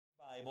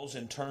Bibles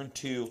and turn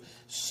to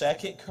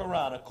 2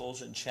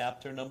 Chronicles in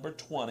chapter number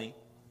 20.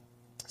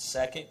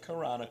 2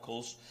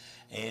 Chronicles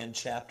and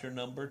chapter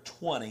number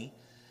 20.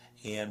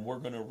 And we're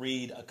going to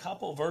read a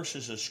couple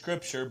verses of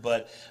Scripture,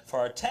 but for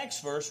our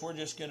text verse, we're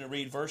just going to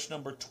read verse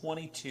number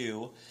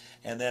 22.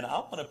 And then I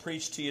want to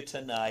preach to you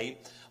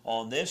tonight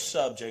on this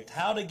subject,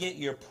 how to get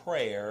your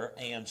prayer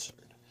answered.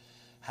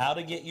 How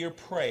to get your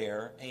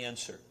prayer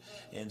answered.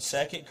 In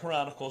 2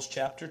 Chronicles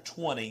chapter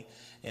 20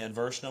 and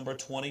verse number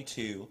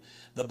 22,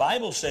 the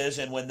Bible says,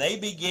 "And when they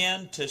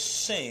began to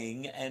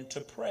sing and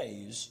to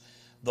praise,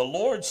 the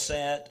Lord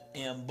set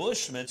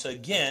ambushments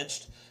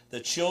against the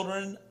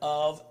children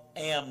of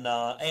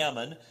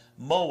Ammon,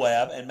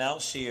 Moab, and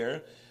Mount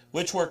Seir,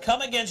 which were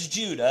come against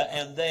Judah,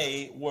 and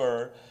they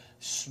were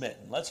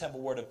smitten." Let's have a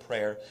word of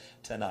prayer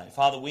tonight.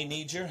 Father, we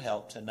need your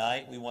help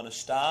tonight. We want to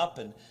stop,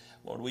 and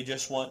Lord, we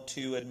just want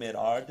to admit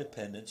our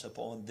dependence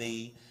upon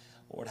thee.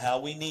 Lord, how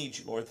we need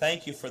you. Lord,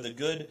 thank you for the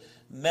good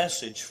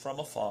message from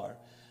afar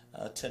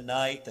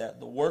tonight that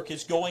the work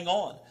is going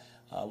on.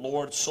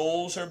 Lord,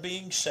 souls are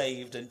being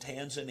saved in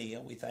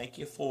Tanzania. We thank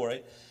you for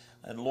it.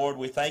 And Lord,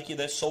 we thank you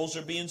that souls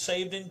are being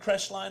saved in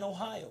Crestline,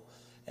 Ohio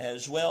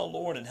as well,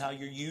 Lord, and how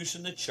you're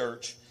using the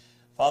church.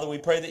 Father, we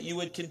pray that you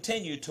would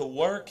continue to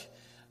work,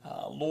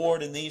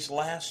 Lord, in these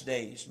last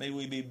days. May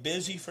we be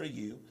busy for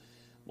you.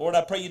 Lord,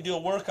 I pray you do a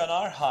work on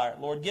our heart.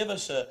 Lord, give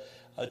us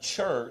a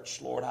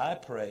church, Lord, I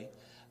pray,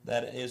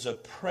 that is a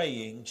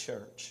praying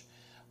church.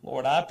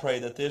 Lord, I pray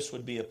that this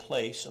would be a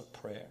place of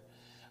prayer.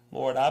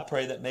 Lord, I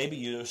pray that maybe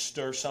you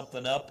stir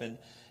something up in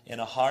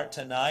a heart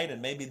tonight,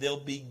 and maybe they'll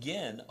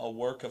begin a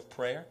work of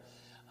prayer,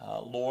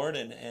 Lord,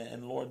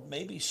 and Lord,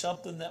 maybe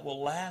something that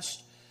will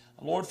last,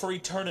 Lord, for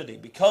eternity.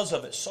 Because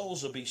of it,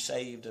 souls will be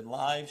saved and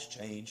lives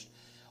changed.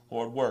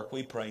 Lord, work,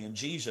 we pray in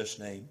Jesus'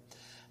 name.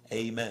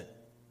 Amen.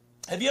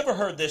 Have you ever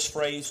heard this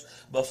phrase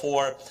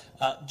before?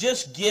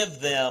 Just give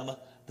them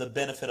the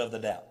benefit of the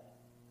doubt.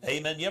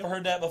 Amen. You ever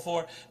heard that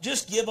before?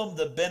 Just give them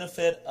the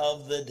benefit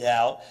of the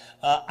doubt.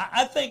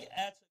 I think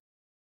at